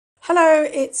Hello,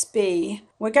 it's B.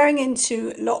 We're going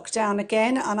into lockdown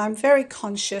again, and I'm very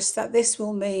conscious that this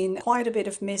will mean quite a bit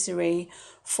of misery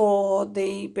for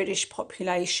the British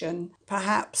population.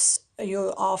 Perhaps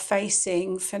you are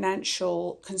facing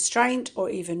financial constraint or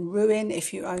even ruin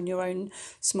if you own your own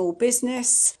small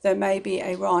business. There may be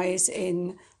a rise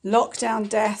in lockdown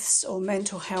deaths or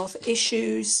mental health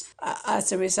issues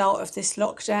as a result of this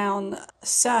lockdown.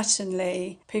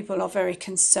 Certainly people are very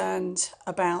concerned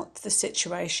about the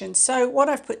situation. So what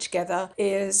I've put together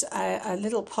is a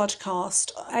little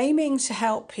podcast aiming to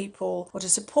help people or to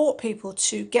support people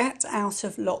to get out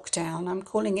of lockdown. I'm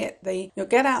calling it the Your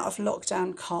Get Out of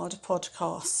Lockdown Card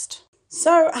podcast.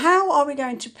 So how are we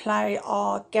going to play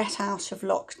our Get Out of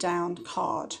Lockdown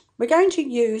card? We're going to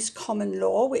use common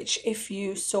law, which if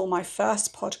you saw my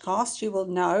first podcast, you will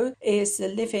know is the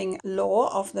living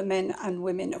law of the men and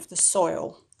women of the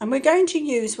soil. And we're going to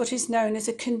use what is known as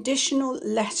a conditional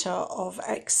letter of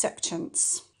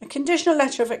acceptance. A conditional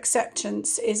letter of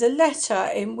acceptance is a letter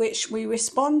in which we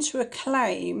respond to a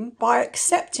claim by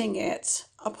accepting it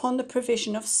upon the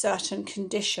provision of certain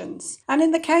conditions. And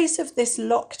in the case of this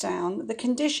lockdown, the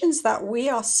conditions that we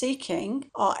are seeking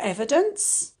are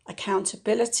evidence,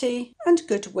 accountability and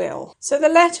goodwill. So the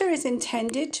letter is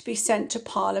intended to be sent to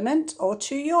Parliament or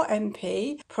to your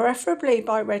MP, preferably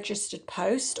by registered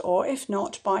post or if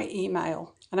not by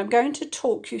email. And I'm going to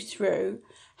talk you through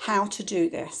how to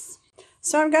do this.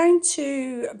 So I'm going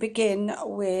to begin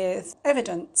with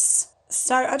evidence.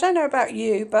 So I don't know about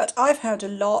you, but I've heard a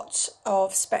lot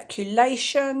of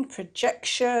speculation,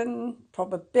 projection,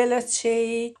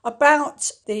 probability about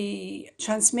the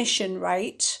transmission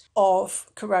rate of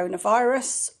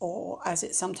coronavirus, or as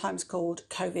it's sometimes called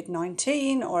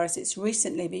COVID-19, or as it's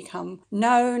recently become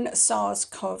known,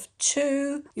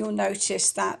 SARS-CoV-2. You'll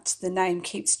notice that the name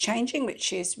keeps changing,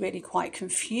 which is really quite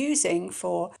confusing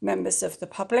for members of the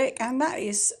public, and that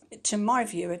is, to my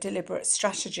view, a deliberate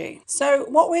strategy. So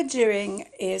what we're doing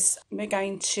is we're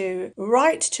going to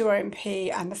write to our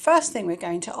MP, and the first thing we're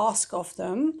going to ask of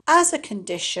them as a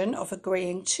condition of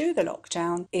agreeing to the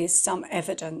lockdown is some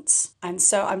evidence. And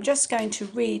so I'm just going to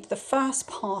read the first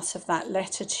part of that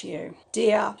letter to you.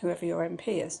 Dear whoever your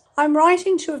MP is, I'm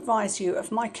writing to advise you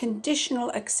of my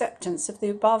conditional acceptance of the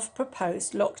above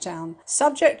proposed lockdown,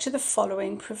 subject to the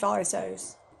following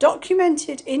provisos.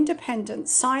 Documented independent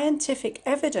scientific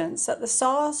evidence that the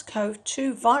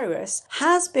SARS-CoV-2 virus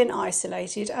has been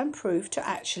isolated and proved to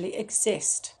actually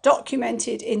exist.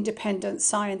 Documented independent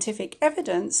scientific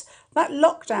evidence that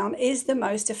lockdown is the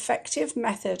most effective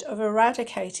method of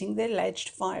eradicating the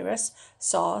alleged virus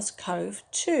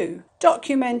SARS-CoV-2.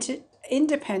 Documented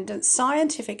independent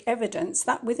scientific evidence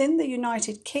that within the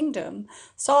United Kingdom,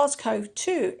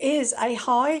 SARS-CoV-2 is a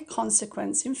high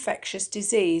consequence infectious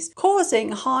disease,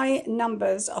 causing high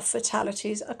numbers of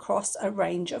fatalities across a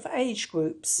range of age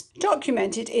groups.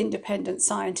 Documented independent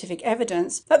scientific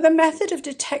evidence that the method of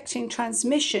detecting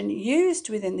transmission used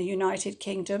within the United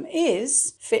Kingdom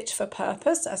is fit for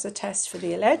purpose as a test for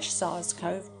the alleged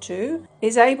SARS-CoV-2,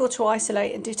 is able to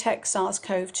isolate and detect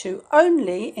SARS-CoV-2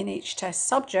 only in each test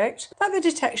subject, that the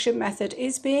detection method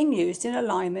is being used in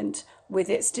alignment with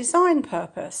its design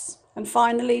purpose. And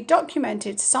finally,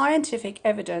 documented scientific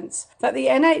evidence that the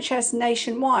NHS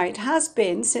nationwide has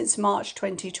been, since March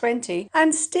 2020,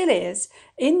 and still is,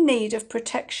 in need of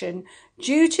protection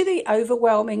due to the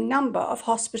overwhelming number of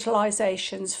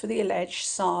hospitalisations for the alleged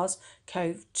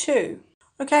SARS-CoV-2.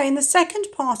 Okay, in the second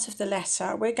part of the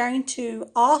letter, we're going to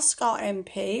ask our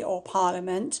MP or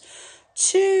Parliament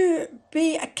to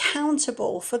be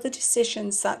accountable for the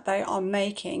decisions that they are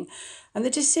making and the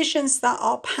decisions that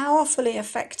are powerfully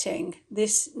affecting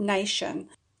this nation.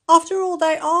 After all,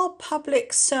 they are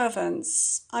public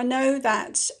servants. I know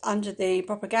that under the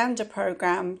propaganda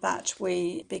programme that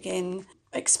we begin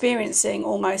experiencing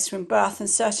almost from birth and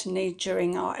certainly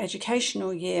during our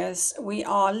educational years, we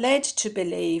are led to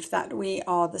believe that we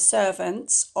are the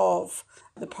servants of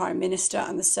the Prime Minister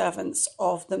and the servants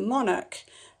of the monarch.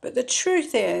 But the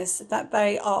truth is that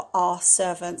they are our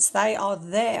servants. They are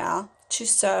there to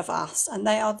serve us and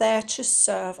they are there to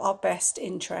serve our best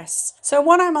interests. So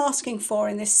what I'm asking for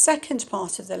in this second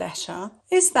part of the letter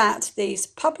is that these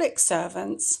public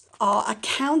servants are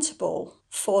accountable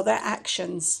for their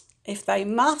actions. If they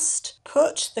must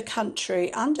put the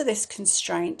country under this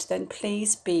constraint, then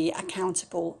please be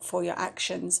accountable for your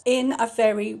actions in a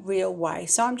very real way.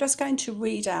 So I'm just going to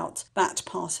read out that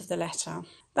part of the letter.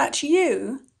 that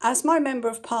you, as my Member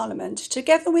of Parliament,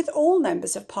 together with all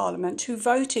Members of Parliament who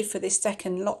voted for this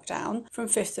second lockdown from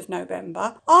 5th of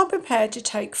November, are prepared to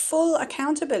take full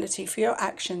accountability for your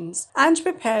actions and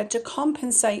prepared to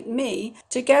compensate me,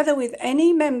 together with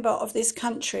any member of this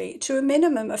country, to a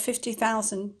minimum of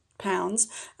 £50,000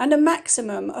 and a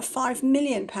maximum of £5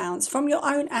 million from your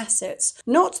own assets,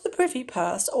 not the privy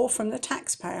purse or from the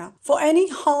taxpayer, for any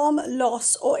harm,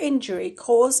 loss or injury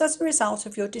caused as a result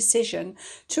of your decision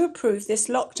to approve this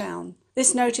lockdown.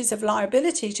 This notice of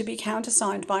liability to be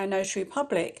countersigned by a notary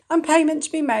public and payment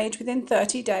to be made within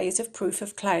 30 days of proof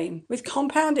of claim, with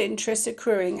compound interest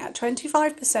accruing at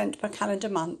 25% per calendar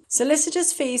month.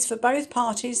 Solicitors' fees for both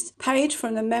parties paid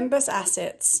from the member's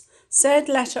assets. Said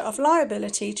letter of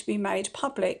liability to be made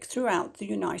public throughout the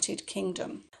United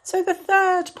Kingdom. So the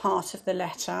third part of the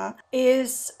letter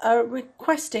is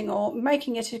requesting or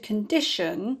making it a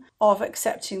condition of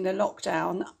accepting the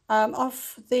lockdown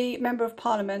of the Member of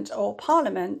Parliament or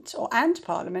Parliament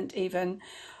even,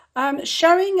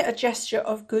 showing a gesture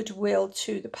of goodwill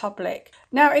to the public.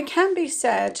 Now, it can be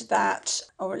said that,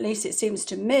 or at least it seems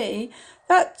to me,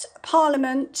 that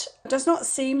Parliament does not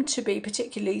seem to be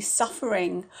particularly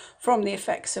suffering from the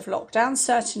effects of lockdown.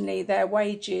 Certainly their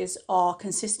wages are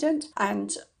consistent,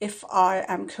 and if I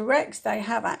am correct, they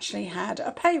have actually had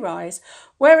a pay rise,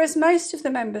 whereas most of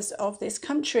the members of this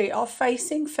country are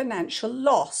facing financial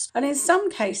loss and in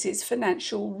some cases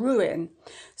financial ruin.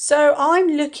 So I'm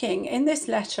looking in this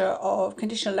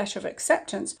conditional letter of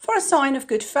acceptance for a sign of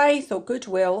good faith or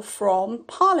goodwill from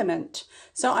Parliament.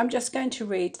 So I'm just going to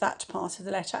read that part of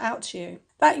the letter out to you.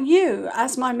 That you,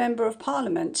 as my Member of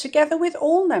Parliament, together with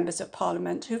all Members of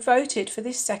Parliament who voted for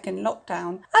this second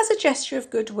lockdown, as a gesture of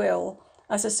goodwill,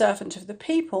 as a servant of the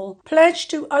people, pledge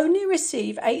to only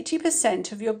receive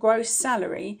 80% of your gross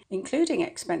salary, including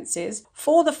expenses,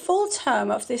 for the full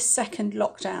term of this second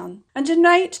lockdown, and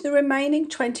donate the remaining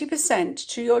 20%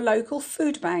 to your local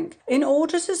food bank in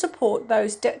order to support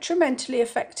those detrimentally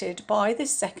affected by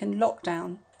this second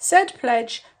lockdown. Said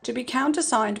pledge to be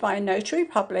countersigned by a notary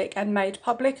public and made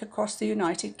public across the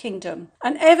United Kingdom,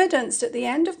 and evidenced at the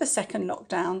end of the second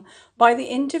lockdown by the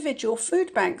individual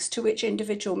food banks to which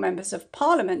individual members of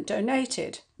Parliament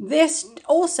donated. This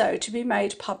also to be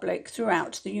made public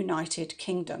throughout the United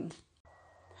Kingdom.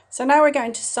 So now we're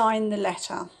going to sign the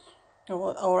letter,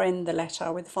 or end the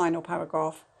letter with the final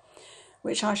paragraph,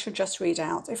 which I shall just read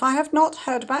out. If I have not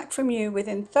heard back from you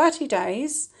within 30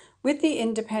 days, with the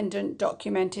independent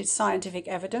documented scientific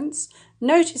evidence,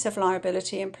 notice of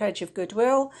liability and pledge of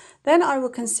goodwill, then I will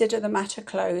consider the matter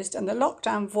closed and the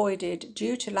lockdown voided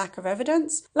due to lack of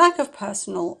evidence, lack of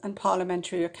personal and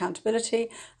parliamentary accountability,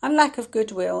 and lack of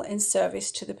goodwill in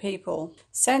service to the people.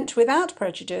 Sent without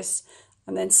prejudice,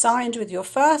 and then signed with your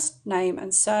first name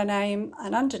and surname,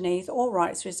 and underneath all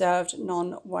rights reserved,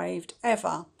 non-waived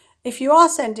ever. If you are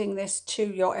sending this to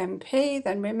your MP,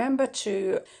 then remember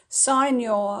to sign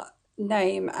your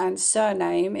name and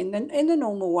surname in the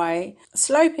normal way,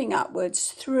 sloping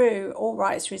upwards through all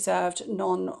rights reserved,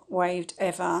 non-waived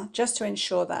ever, just to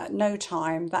ensure that at no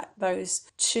time that those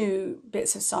two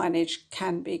bits of signage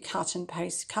can be cut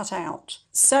out.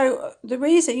 So the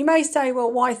reason, you may say,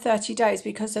 well, why 30 days?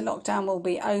 Because the lockdown will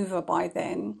be over by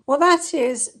then. Well, that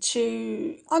is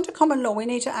under common law, we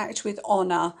need to act with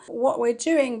honour. What we're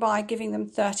doing by giving them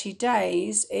 30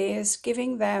 days is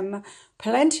giving them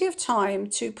plenty of time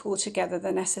to pull together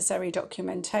the necessary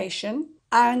documentation,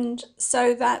 and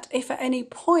so that if at any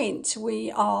point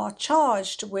we are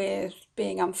charged with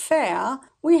being unfair,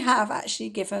 we have actually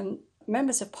given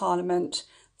members of Parliament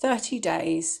 30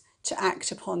 days to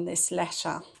act upon this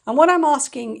letter. And what I'm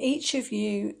asking each of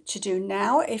you to do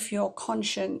now, if your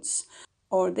conscience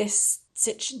or this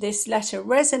letter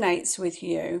resonates with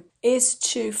you, is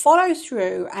to follow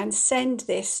through and send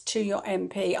this to your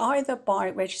MP, either by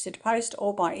registered post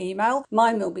or by email.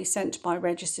 Mine will be sent by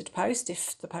registered post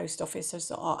if the post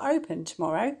offices are open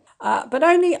tomorrow, but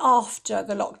only after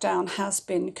the lockdown has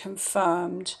been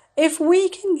confirmed. If we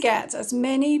can get as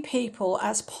many people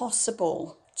as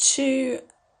possible to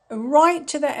write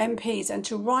to their MPs and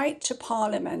to write to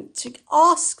Parliament to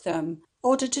ask them,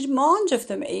 or to demand of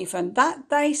them even, that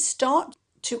they start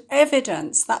to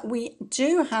evidence that we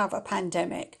do have a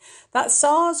pandemic, that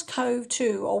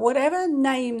SARS-CoV-2, or whatever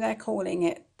name they're calling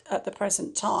it at the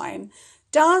present time,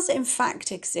 does in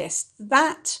fact exist,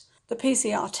 that the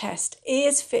PCR test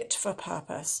is fit for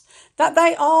purpose, that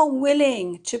they are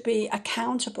willing to be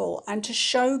accountable and to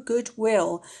show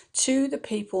goodwill to the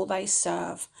people they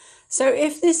serve. So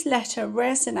if this letter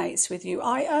resonates with you,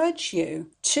 I urge you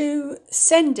to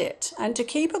send it and to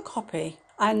keep a copy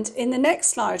And in the next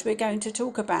slide, we're going to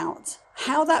talk about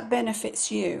how that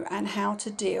benefits you and how to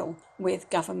deal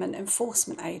with government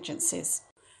enforcement agencies.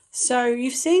 So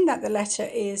you've seen that the letter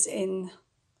is in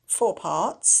 4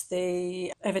 parts: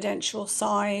 the evidential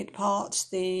side part,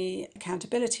 the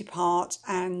accountability part,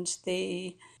 and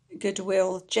the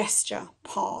goodwill gesture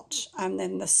part, and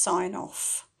then the sign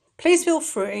off. Please feel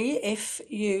free, if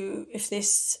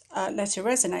this letter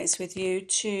resonates with you,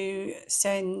 to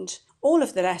send all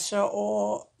of the letter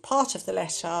or part of the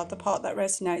letter, the part that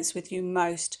resonates with you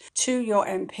most, to your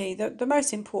MP. The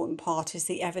most important part is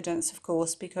the evidence, of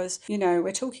course, because,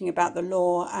 we're talking about the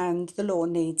law and the law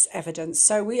needs evidence.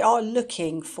 So we are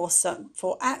looking for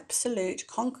absolute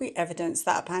concrete evidence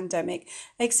that a pandemic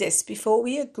exists before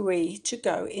we agree to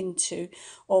go into,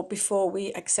 or before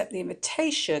we accept the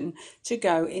invitation to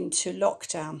go into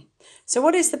lockdown. So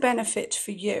what is the benefit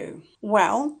for you?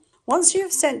 Well, once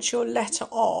you've sent your letter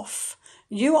off,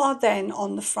 you are then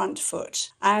on the front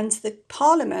foot, and the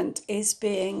Parliament is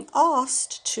being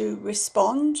asked to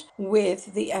respond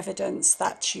with the evidence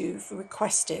that you've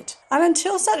requested. And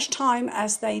until such time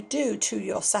as they do to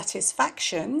your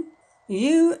satisfaction,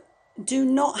 you do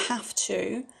not have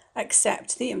to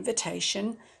accept the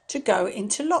invitation to go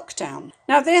into lockdown.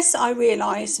 Now, this, I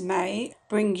realise, may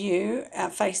bring you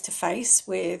face to face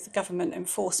with government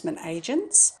enforcement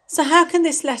agents. So how can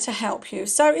this letter help you?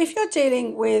 So if you're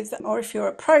dealing with, or if you're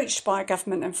approached by a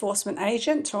government enforcement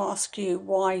agent to ask you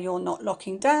why you're not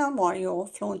locking down, why you're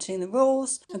flaunting the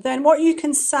rules, then what you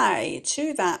can say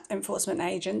to that enforcement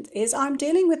agent is, I'm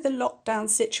dealing with the lockdown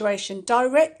situation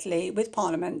directly with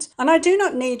Parliament, and I do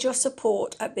not need your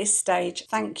support at this stage,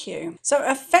 thank you. So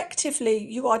effectively,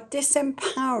 you are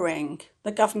disempowering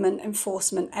the government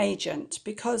enforcement agent,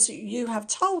 because you have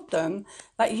told them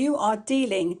that you are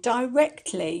dealing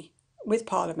directly with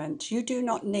Parliament. You do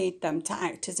not need them to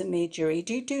act as a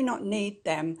mediator. You do not need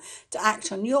them to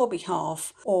act on your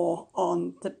behalf or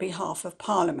on the behalf of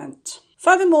Parliament.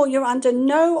 Furthermore, you're under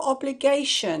no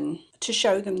obligation to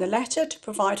show them the letter, to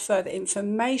provide further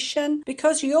information,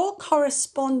 because your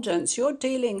correspondence, your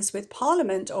dealings with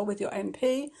Parliament or with your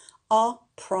MP are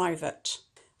private.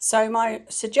 So my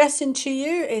suggestion to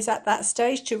you is, at that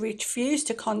stage, to refuse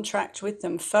to contract with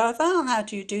them further. How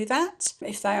do you do that?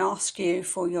 If they ask you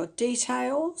for your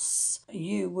details,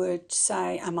 you would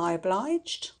say, am I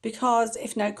obliged? Because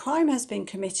if no crime has been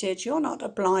committed, you're not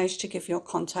obliged to give your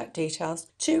contact details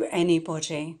to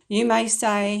anybody. You may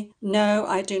say, no,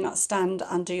 I do not stand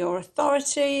under your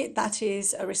authority. That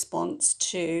is a response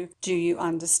to, do you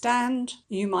understand?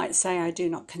 You might say, I do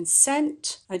not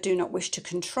consent. I do not wish to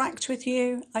contract with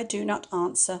you. I do not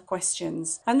answer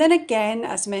questions. And then again,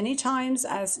 as many times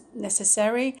as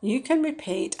necessary, you can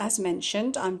repeat, as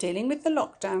mentioned, I'm dealing with the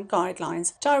lockdown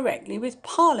guidelines directly with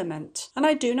Parliament, and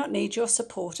I do not need your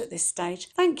support at this stage.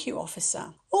 Thank you,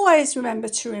 officer. Always remember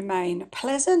to remain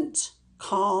pleasant,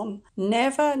 calm,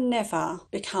 never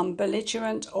become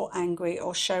belligerent or angry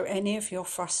or show any of your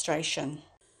frustration.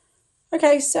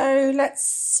 Okay, so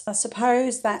let's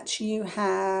suppose that you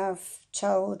have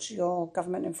told your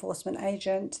government enforcement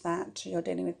agent that you're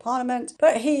dealing with Parliament,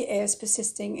 but he is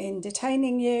persisting in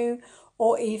detaining you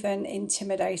or even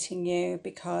intimidating you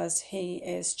because he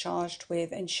is charged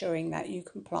with ensuring that you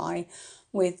comply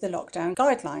with the lockdown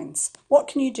guidelines. What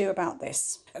can you do about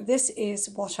this? This is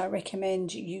what I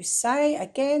recommend you say.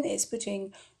 Again, it's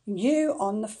putting you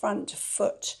on the front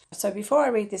foot. So before I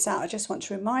read this out, I just want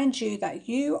to remind you that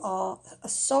you are a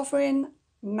sovereign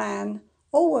man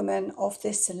or woman of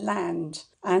this land,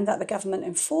 and that the government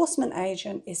enforcement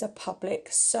agent is a public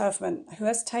servant who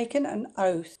has taken an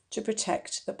oath to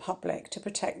protect the public, to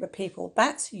protect the people.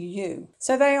 That's you.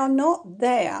 So they are not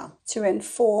there to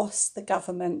enforce the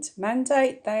government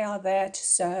mandate. They are there to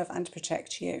serve and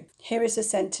protect you. Here is a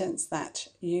sentence that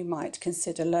you might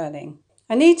consider learning.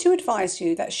 I need to advise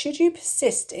you that should you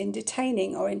persist in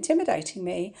detaining or intimidating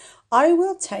me, I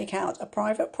will take out a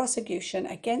private prosecution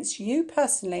against you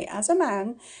personally as a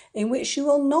man, in which you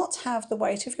will not have the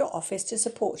weight of your office to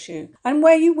support you, and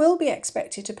where you will be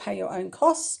expected to pay your own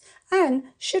costs. And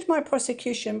should my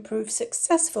prosecution prove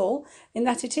successful, in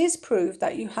that it is proved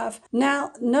that you have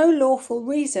now no lawful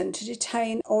reason to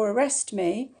detain or arrest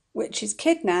me, which is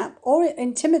kidnap or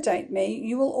intimidate me,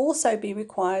 you will also be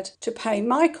required to pay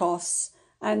my costs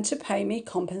and to pay me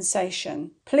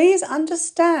compensation. Please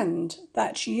understand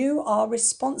that you are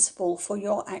responsible for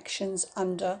your actions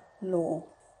under law.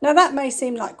 Now, that may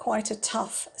seem like quite a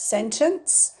tough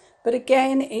sentence, but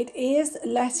again, it is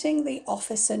letting the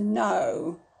officer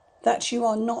know that you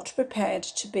are not prepared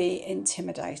to be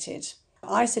intimidated.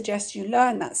 I suggest you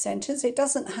learn that sentence. It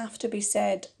doesn't have to be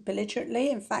said belligerently.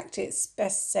 In fact, it's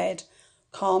best said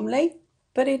calmly.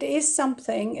 But it is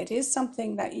something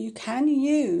that you can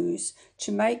use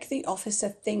to make the officer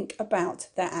think about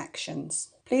their actions.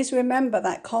 Please remember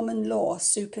that common law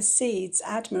supersedes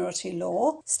admiralty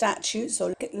law, statutes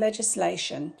or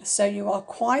legislation, so you are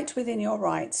quite within your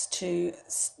rights to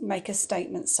make a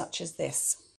statement such as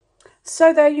this.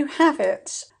 So there you have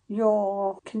it,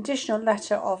 your conditional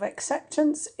letter of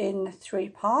acceptance in 3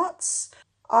 parts.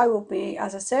 I will be,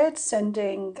 as I said,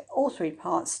 sending all 3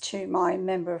 parts to my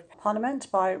Member of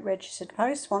Parliament by registered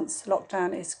post once the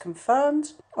lockdown is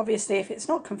confirmed. Obviously, if it's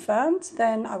not confirmed,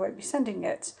 then I won't be sending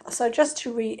it. So just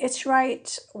to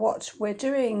reiterate, what we're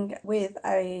doing with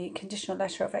a conditional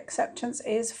letter of acceptance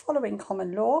is following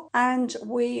common law, and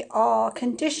we are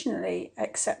conditionally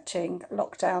accepting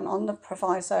lockdown on the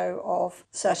proviso of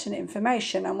certain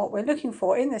information. And what we're looking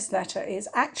for in this letter is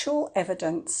actual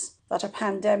evidence that a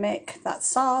pandemic, that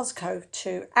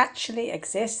SARS-CoV-2 actually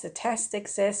exists, the test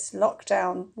exists,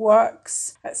 lockdown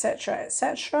works, etc.,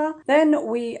 etc. Then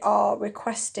we are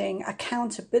requesting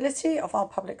accountability of our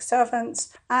public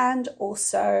servants and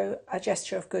also a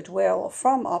gesture of goodwill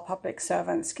from our public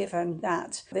servants, given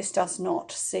that the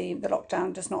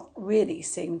lockdown does not really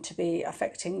seem to be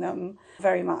affecting them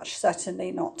very much,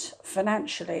 certainly not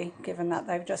financially, given that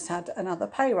they've just had another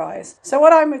pay rise. So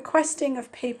what I'm requesting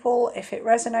of people, if it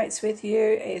resonates with you,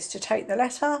 is to take the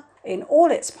letter in all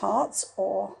its parts,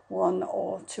 or 1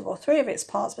 or 2 or 3 of its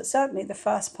parts, but certainly the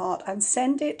first part, and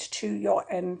send it to your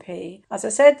MP. As I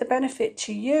said, the benefit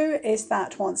to you is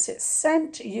that once it's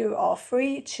sent, you are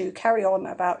free to carry on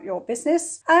about your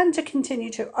business and to continue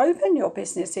to open your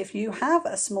business if you have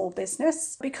a small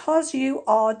business, because you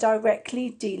are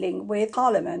directly dealing with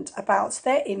Parliament about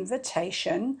their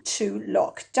invitation to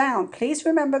lock down. Please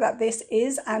remember that this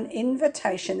is an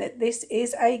invitation, that this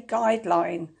is a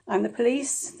guideline, and the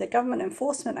police, the government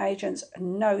enforcement agents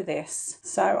know this.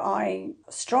 So I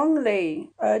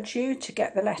strongly urge you to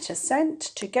get the letter sent,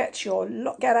 to get your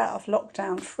get out of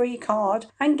lockdown free card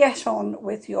and get on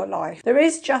with your life. There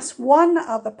is just one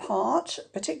other part,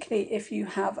 particularly if you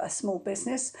have a small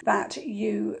business, that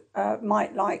you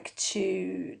might like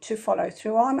to follow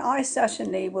through on. I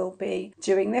certainly will be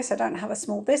doing this. I don't have a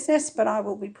small business, but I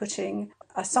will be putting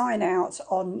a sign out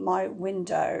on my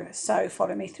window. So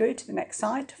follow me through to the next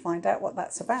slide to find out what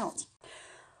that's about.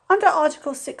 Under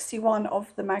Article 61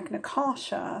 of the Magna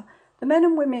Carta, the men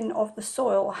and women of the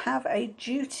soil have a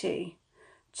duty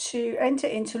to enter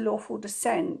into lawful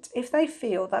dissent if they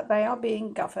feel that they are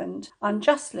being governed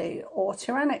unjustly or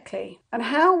tyrannically. And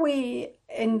how we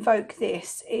invoke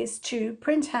this is to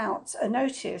print out a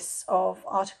notice of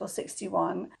Article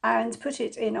 61 and put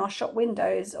it in our shop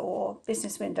windows or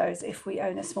business windows if we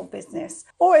own a small business,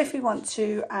 or if we want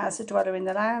to, as a dweller in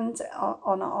the land,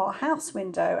 on our house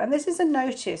window. And this is a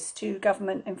notice to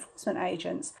government enforcement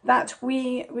agents that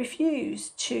we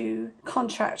refuse to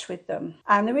contract with them.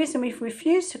 And the reason we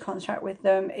refuse to contract with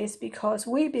them is because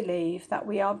we believe that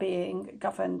we are being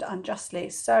governed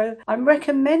unjustly. So I'm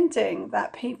recommending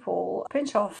that people print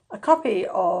off a copy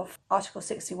of Article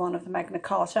 61 of the Magna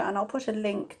Carta, and I'll put a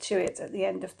link to it at the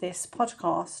end of this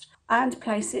podcast, and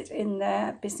place it in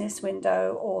their business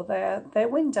window or their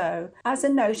window as a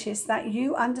notice that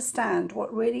you understand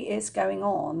what really is going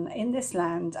on in this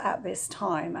land at this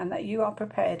time, and that you are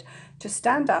prepared to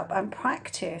stand up and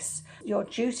practice your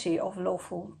duty of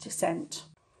lawful dissent.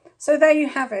 So there you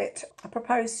have it, a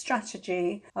proposed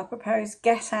strategy, a proposed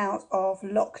get out of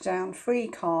lockdown free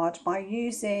card by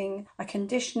using a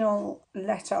conditional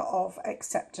letter of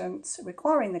acceptance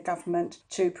requiring the government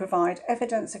to provide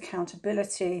evidence,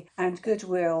 accountability and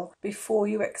goodwill before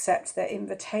you accept their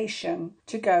invitation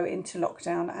to go into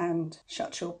lockdown and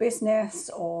shut your business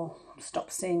or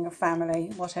stop seeing a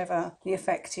family, whatever the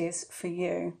effect is for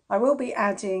you. I will be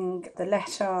adding the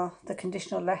letter, the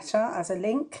conditional letter, as a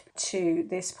link to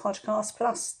this podcast,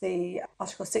 plus the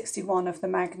Article 61 of the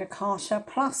Magna Carta,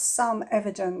 plus some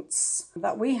evidence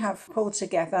that we have pulled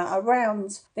together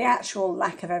around the actual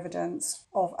lack of evidence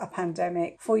of a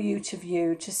pandemic for you to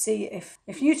view, to see if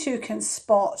you too can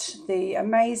spot the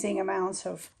amazing amount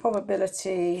of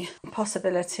probability,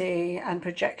 possibility and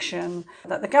projection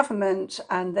that the government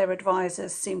and their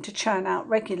advisors seem to churn out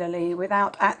regularly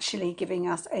without actually giving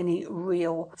us any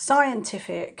real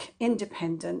scientific,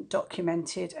 independent,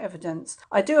 documented evidence.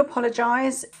 I do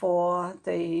apologise for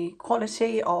the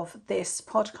quality of this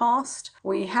podcast.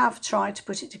 We have tried to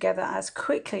put it together as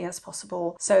quickly as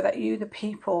possible so that you, the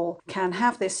people, can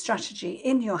have this strategy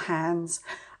in your hands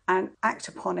and act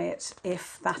upon it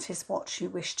if that is what you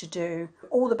wish to do.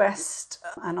 All the best,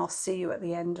 and I'll see you at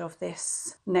the end of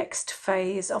this next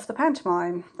phase of the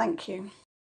pantomime. Thank you.